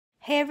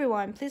Hey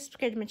everyone, please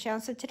subscribe to my channel.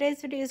 So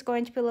today's video is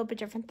going to be a little bit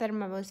different than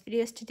my most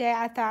videos. Today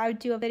I thought I would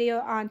do a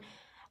video on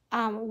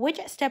which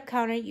step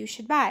counter you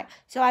should buy.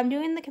 So I'm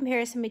doing the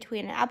comparison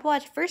between an Apple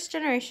Watch first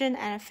generation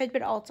and a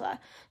Fitbit Alta.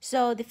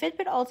 So the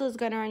Fitbit Alta is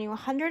going to run you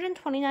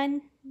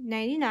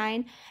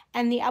 $129.99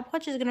 and the Apple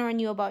Watch is going to run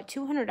you about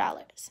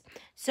 $200.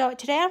 So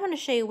today I'm going to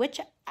show you which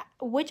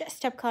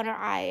step counter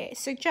I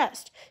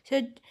suggest.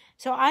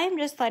 So I am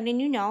just letting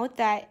you know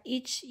that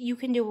you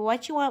can do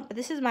what you want, but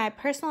this is my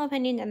personal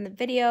opinion in the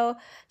video.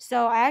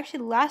 So I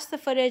actually lost the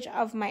footage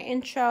of my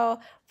intro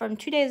from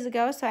 2 days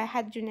ago, so I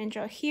had to do an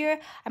intro here.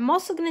 I'm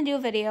also going to do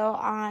a video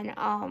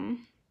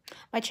on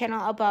my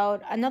channel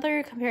about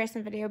another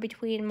comparison video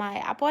between my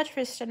Apple Watch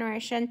first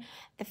generation,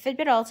 the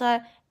Fitbit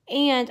Alta,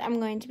 and I'm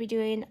going to be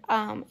doing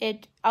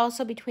it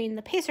also between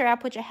the Pacer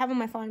app, which I have on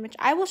my phone, which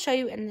I will show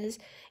you in the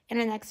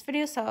next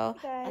video. So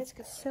let's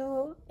go.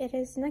 So it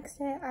is next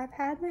day. I've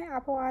had my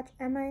Apple Watch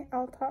and my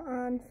Alta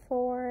on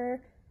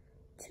for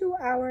 2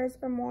 hours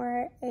or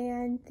more,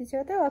 and these are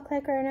what they look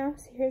like right now.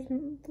 So here's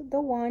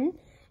the one,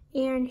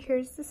 and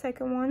here's the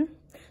second one.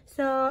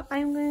 So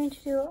I'm going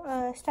to do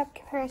a step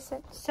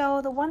comparison.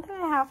 So the one thing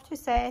I have to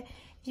say,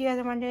 if you guys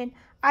are wondering,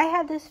 I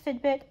had this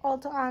Fitbit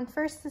Alta on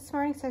first this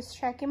morning, so it's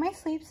tracking my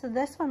sleep. So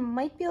this one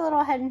might be a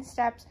little ahead in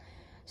steps.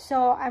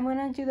 So I'm going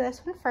to do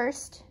this one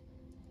first.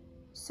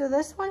 So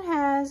this one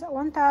has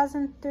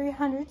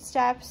 1,300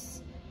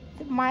 steps.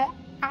 My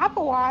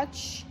Apple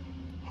Watch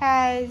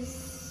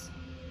has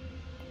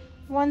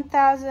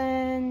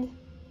 1,000.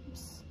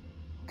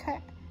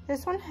 Okay,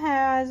 this one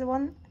has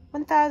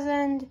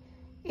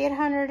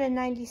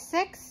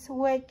 1,896,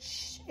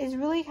 which is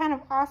really kind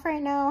of off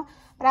right now.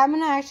 But I'm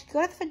going to actually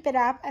go to the Fitbit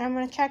app and I'm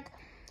going to check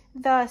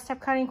the step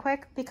counting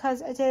quick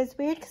because it is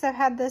weird because I've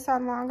had this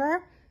on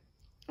longer.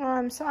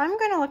 So I'm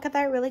going to look at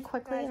that really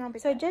quickly.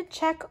 So I did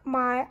check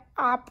my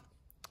app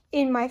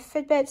in my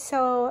Fitbit.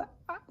 So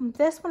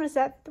this one is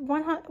at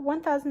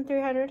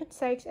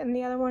 1,306 and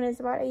the other one is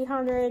about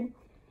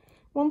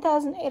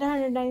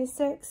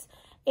 1,896.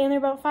 And they're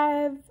about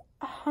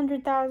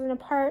 500,000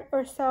 apart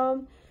or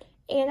so.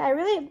 And I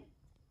really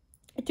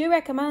do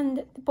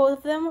recommend both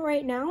of them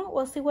right now.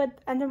 We'll see what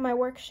end of my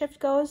work shift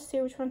goes,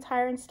 see which one's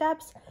higher in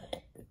steps.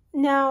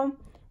 Now,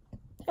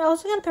 I'm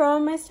also going to throw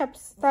in my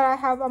steps that I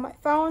have on my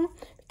phone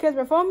because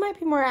my phone might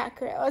be more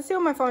accurate. Let's see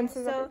what my phone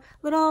says. So,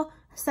 little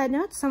side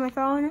note. So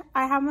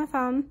I have my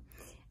phone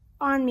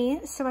on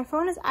me. So my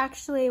phone is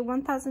actually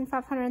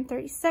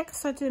 1,536.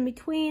 So it's in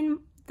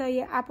between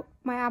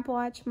my Apple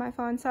Watch and my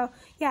phone. So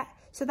yeah,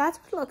 so that's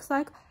what it looks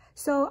like.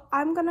 So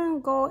I'm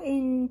gonna go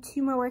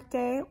into my work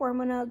day, or I'm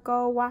gonna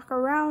go walk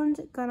around,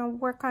 gonna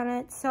work on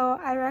it. So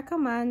I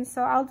recommend,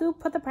 so I'll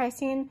put the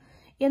pricing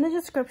in the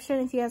description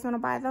if you guys want to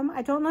buy them.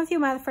 I don't know if you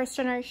buy the first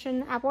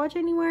generation Apple Watch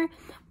anywhere,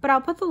 but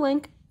I'll put the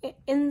link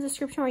in the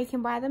description where you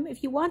can buy them.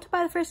 If you want to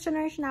buy the first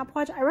generation Apple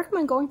Watch, I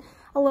recommend going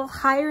a little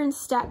higher in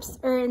steps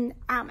or in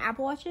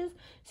Apple Watches.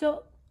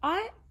 So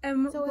it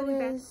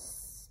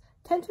is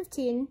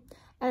 10:15.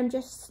 I'm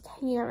just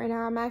hanging out right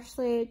now. I'm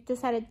actually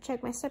decided to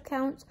check my step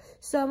count.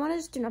 So I want to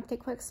just do an update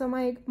quick. So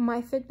my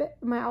Fitbit,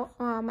 my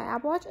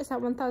Apple Watch is at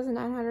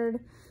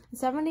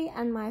 1,970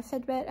 and my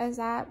Fitbit is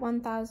at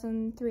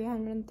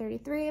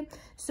 1,333.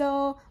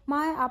 So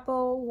my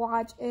Apple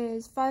Watch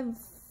is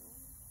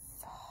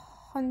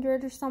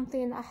 500 or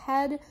something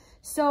ahead.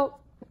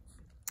 So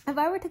if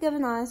I were to give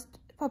an honest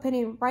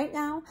opinion right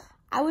now,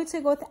 I would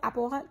say go with the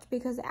Apple Watch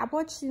because the Apple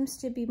Watch seems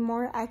to be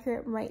more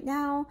accurate right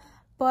now.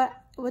 But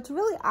what's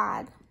really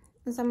odd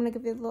is I'm going to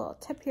give you a little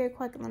tip here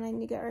quick and then I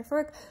need to get ready for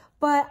work.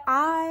 But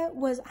I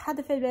had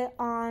the Fitbit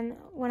on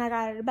when I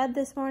got out of bed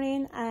this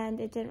morning and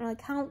it didn't really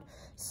count.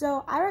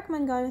 So I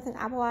recommend going with an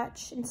Apple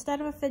Watch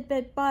instead of a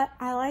Fitbit, but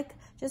I like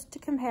just to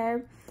compare.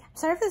 I'm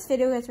sorry if this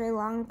video gets really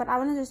long, but I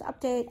want to just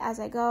update as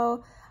I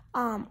go.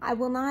 I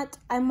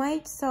might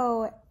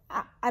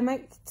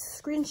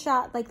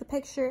screenshot like the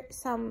picture,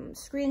 some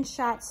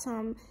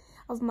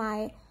of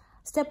my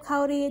step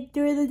counting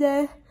during the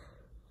day,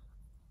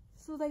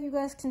 so that you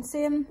guys can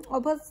see them.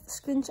 I'll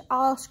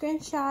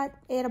screenshot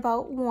it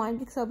about 1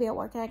 because I'll be at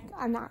work.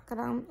 I'm not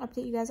gonna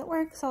update you guys at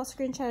work, so I'll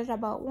screenshot it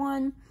about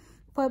 1,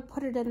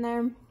 put it in there.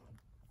 I'm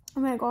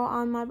gonna go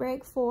on my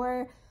break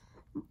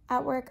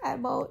at work at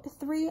about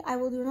 3. I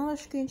will do another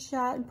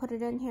screenshot and put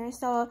it in here.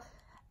 So,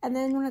 and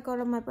then when I go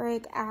to my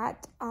break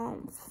at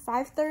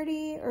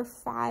 5:30 or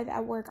 5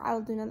 at work,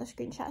 I'll do another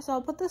screenshot. So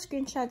I'll put the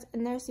screenshots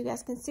in there so you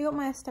guys can see what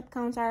my step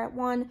counts are at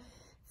 1,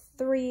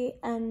 3,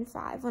 and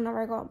 5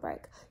 whenever I go on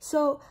break.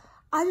 So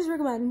I just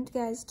recommend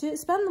you guys to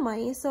spend the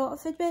money. So a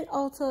Fitbit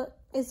Alta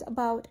is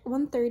about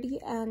 $130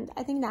 and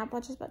I think an Apple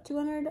Watch is about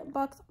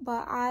 $200,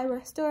 but I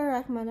still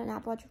recommend an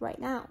Apple Watch right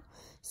now.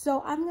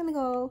 So I'm gonna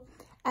go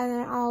and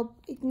then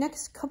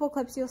next couple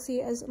clips you'll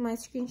see is my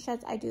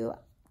screenshots I do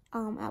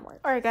at work.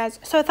 Alright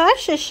guys, so I thought I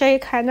should show you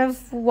kind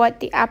of what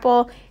the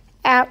Apple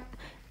app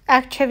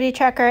activity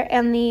tracker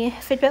and the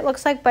Fitbit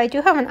looks like, but I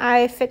do have an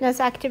iFitness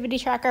activity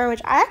tracker,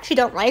 which I actually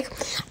don't like.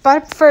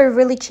 Bought it for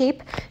really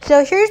cheap.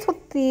 So here's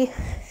what the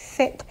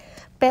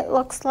Fitbit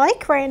looks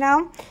like right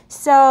now.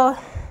 So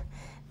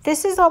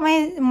this is all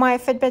my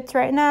Fitbits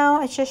right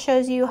now. It just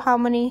shows you how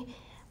many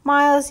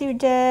miles you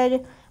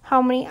did,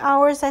 how many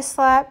hours I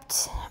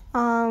slept.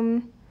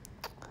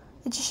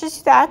 It just shows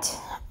you that.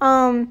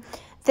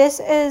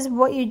 This is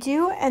what you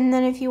do, and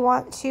then if you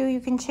want to, you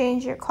can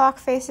change your clock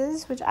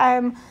faces, which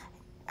I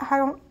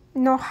don't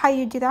know how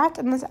you do that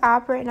in this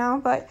app right now,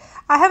 but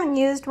I haven't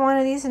used one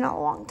of these in a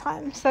long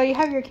time. So you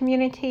have your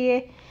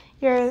community,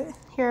 your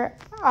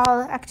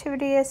all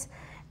activities,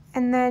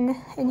 and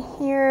then in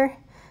here,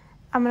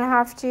 I'm gonna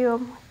have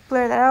to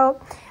blur that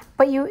out.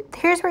 But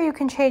here's where you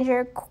can change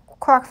your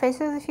clock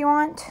faces if you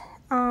want.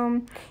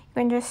 You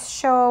can just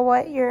show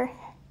you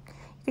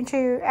can show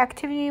your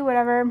activity,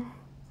 whatever.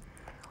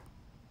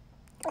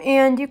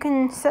 And you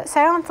can set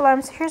silent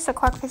alarms. Here's the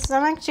clock faces.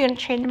 I'm actually going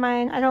to change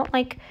mine. I don't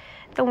like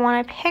the one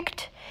I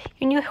picked. You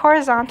can do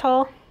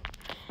horizontal.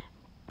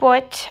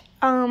 But,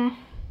 so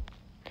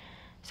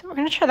we're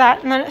going to try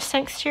that. And then it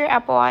syncs to your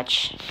Apple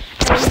Watch.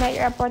 Or not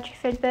your Apple Watch, your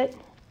Fitbit.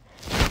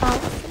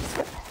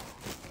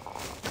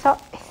 So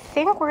I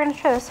think we're going to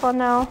try this one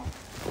now.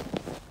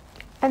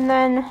 And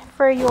then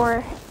for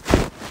your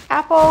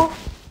Apple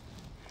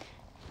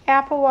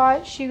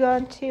Watch, you go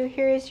into,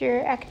 here's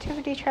your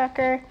activity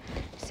tracker.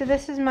 So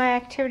this is my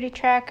activity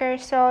tracker.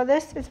 So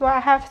this is what I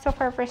have so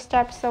far for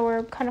steps. So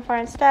we're kind of far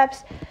in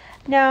steps.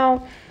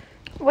 Now,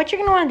 what you're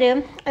going to want to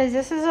do is,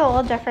 this is a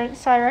little different.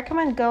 So I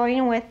recommend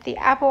going with the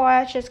Apple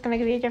Watch. It's going to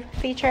give you a different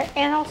feature.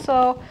 And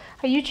also,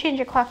 how you change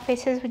your clock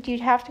faces, you'd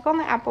have to go on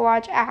the Apple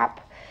Watch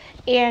app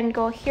and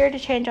go here to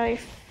change all your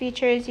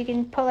features. You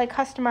can put like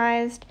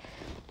customized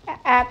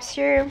apps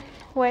here,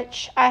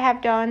 which I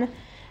have done.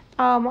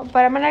 But I'm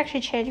going to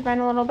actually change mine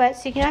a little bit.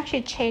 So you can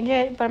actually change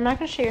it, but I'm not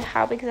going to show you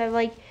how because I have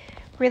like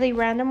really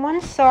random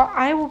ones. So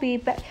I will be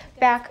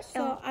back.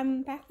 So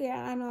I'm back here.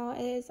 I know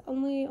it is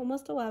only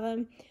almost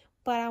 11,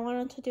 but I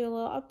wanted to do a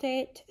little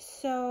update.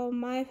 So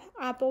my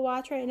Apple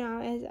Watch right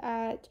now is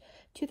at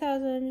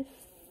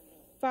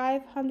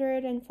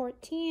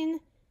 2,514.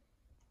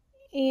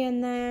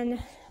 And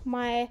then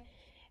my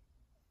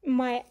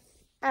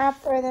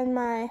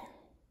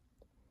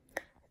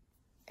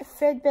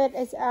Fitbit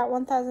is at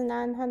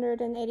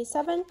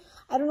 1,987.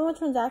 I don't know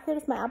which one's accurate,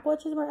 if my Apple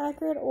Watch is more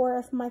accurate or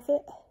if my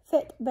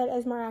Fitbit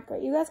is more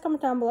accurate. You guys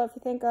comment down below if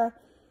you think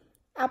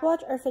Apple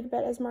Watch or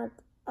Fitbit is more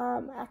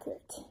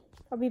accurate.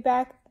 I'll be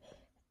back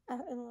in a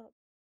little.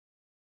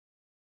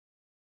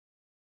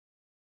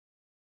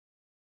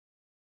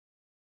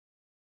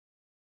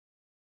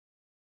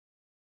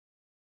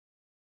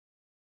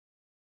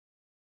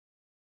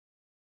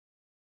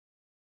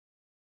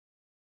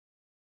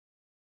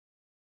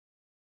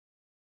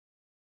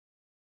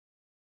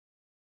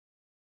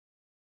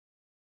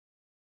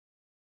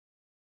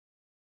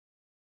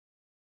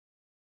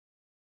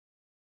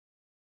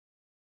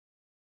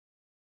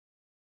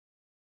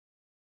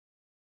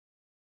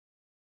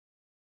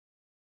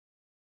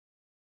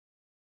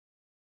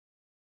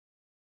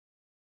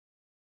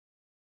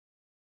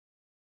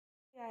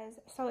 Guys,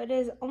 so it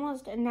is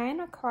almost 9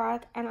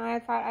 o'clock and I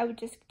thought I would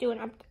just do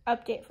an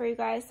update for you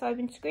guys. So I've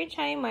been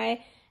screenshotting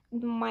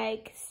my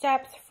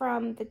steps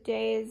from the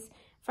days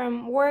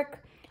from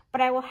work,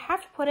 but I will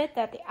have to put it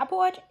that the Apple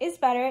Watch is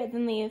better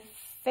than the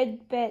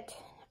Fitbit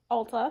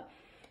Alta.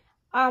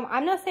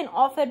 I'm not saying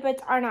all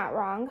Fitbits are not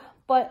wrong,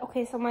 but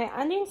okay, so my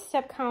ending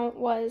step count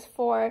was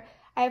I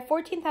have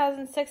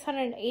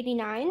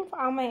 14,689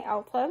 on my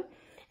Alta,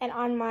 and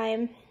on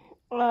my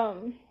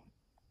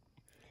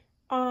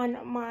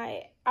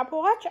Apple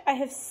Watch, I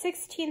have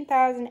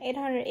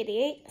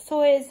 16,888.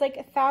 So it is like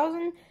a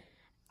thousand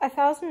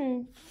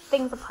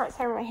things apart.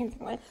 Sorry, my hands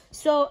away.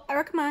 So I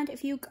recommend,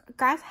 if you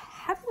guys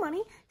have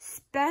money,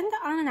 spend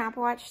on an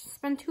Apple Watch.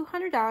 Spend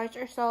 $200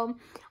 or so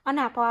on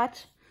Apple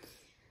Watch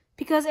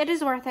because it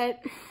is worth it.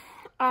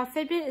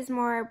 Fitbit is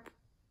more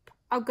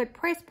a good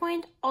price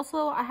point.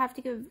 Also, I have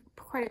to give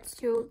credits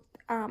to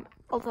my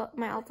Alta.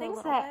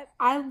 Things that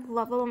I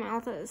love about my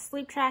Alta is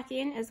sleep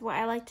tracking. Is what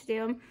I like to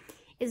do.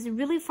 It's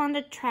really fun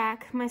to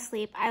track my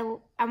sleep. I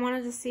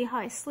wanted to see how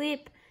I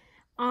sleep.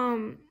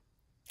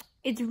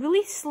 It's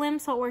really slim,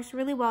 so it works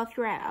really well if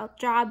you're at a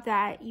job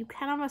that you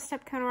can have a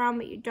step count around,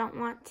 but you don't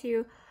want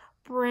to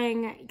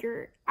bring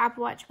your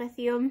Apple Watch with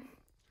you.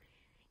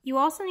 You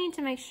also need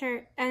to make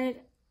sure, and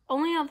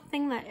only other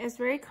thing that is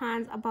very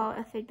cons about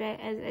a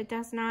Fitbit is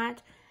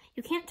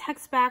you can't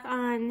text back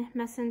on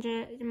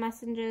messages.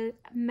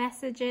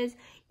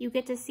 You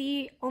get to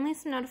see only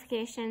some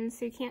notifications,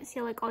 so you can't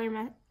see like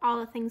all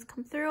the things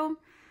come through.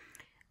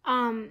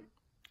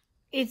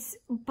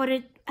 But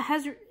it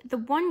has the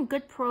one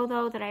good pro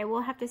though that I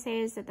will have to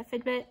say is that the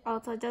Fitbit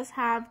Alta does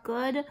have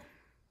good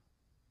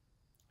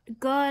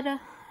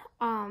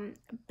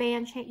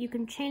band change. You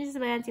can change the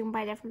bands. You can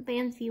buy different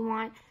bands if you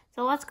want.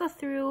 So let's go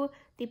through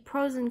the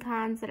pros and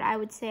cons that I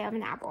would say of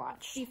an Apple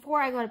Watch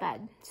before I go to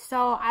bed.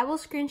 So I will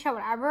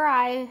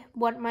screenshot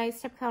what my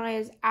step count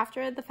is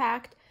after the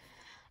fact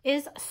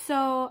is.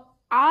 So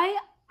I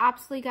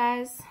absolutely,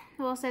 guys,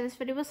 I will say this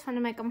video was fun to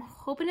make. I'm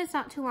hoping it's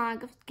not too long.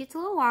 If it gets a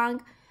little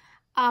long,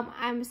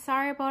 I'm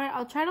sorry about it.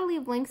 I'll try to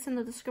leave links in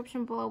the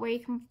description below where you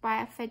can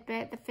buy a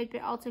Fitbit, the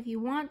Fitbit Alta if you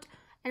want,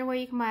 and where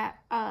you can buy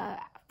a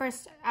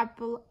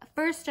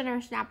first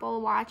generation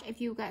Apple Watch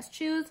if you guys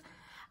choose.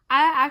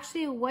 I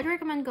actually would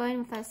recommend going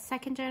with a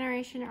second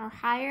generation or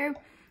higher,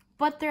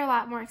 but they're a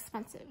lot more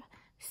expensive.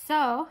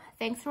 So,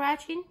 thanks for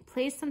watching.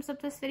 Please thumbs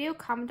up this video,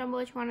 comment down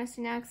below what you want to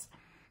see next.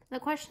 The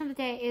question of the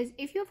day is,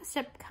 if you have a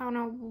step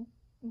counter,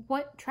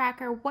 what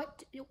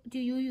do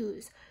you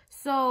use?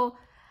 So,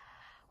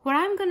 what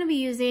I'm going to be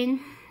using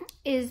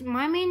is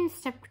my main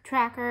step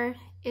tracker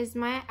is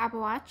my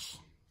Apple Watch.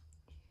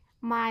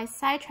 My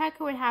side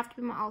tracker would have to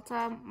be my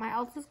Alta. My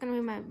Alta is going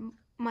to be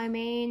my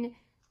main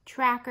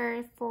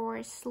tracker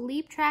for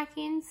sleep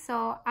tracking.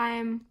 So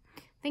I'm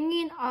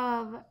thinking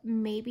of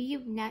maybe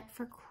net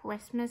for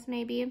Christmas,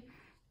 maybe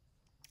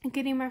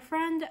getting my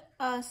friend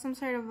some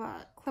sort of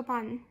a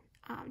clip-on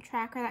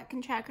tracker that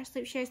can track her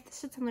sleep. She has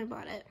to tell me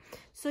about it.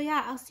 So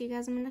yeah, I'll see you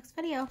guys in the next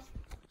video.